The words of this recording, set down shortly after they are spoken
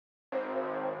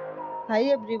Hi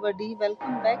everybody,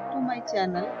 welcome back to my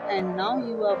channel and now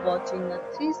you are watching a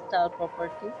 3-star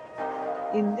property.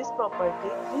 In this property,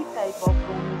 three type of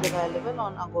room is available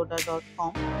on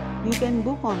agoda.com. You can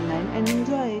book online and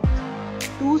enjoy it.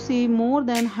 To see more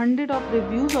than 100 of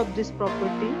reviews of this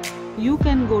property, you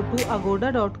can go to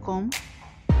agoda.com.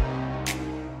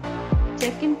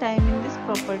 Check-in time in this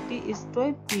property is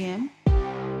 12 p.m.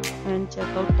 and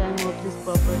check-out time of this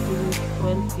property is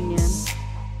 12 p.m.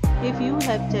 If you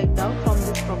have checked out from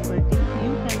this property,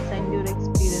 you can send your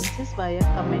experiences via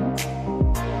comment.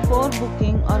 For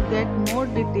booking or get more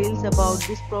details about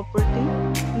this property,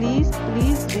 please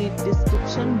read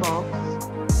description box.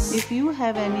 If you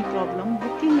have any problem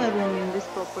booking a room in this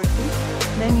property,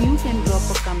 then you can drop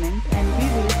a comment and we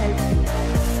will help you.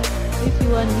 If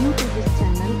you are new to this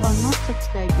channel or not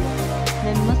subscribed yet,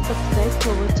 then must subscribe to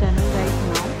our channel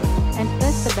right now and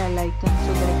press the bell icon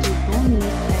so that you don't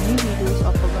miss any videos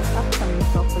of our upcoming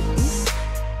properties.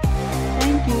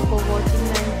 Thank you for watching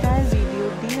the entire video.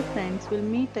 Dear friends, we'll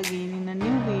meet again in a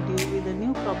new video with a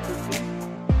new property.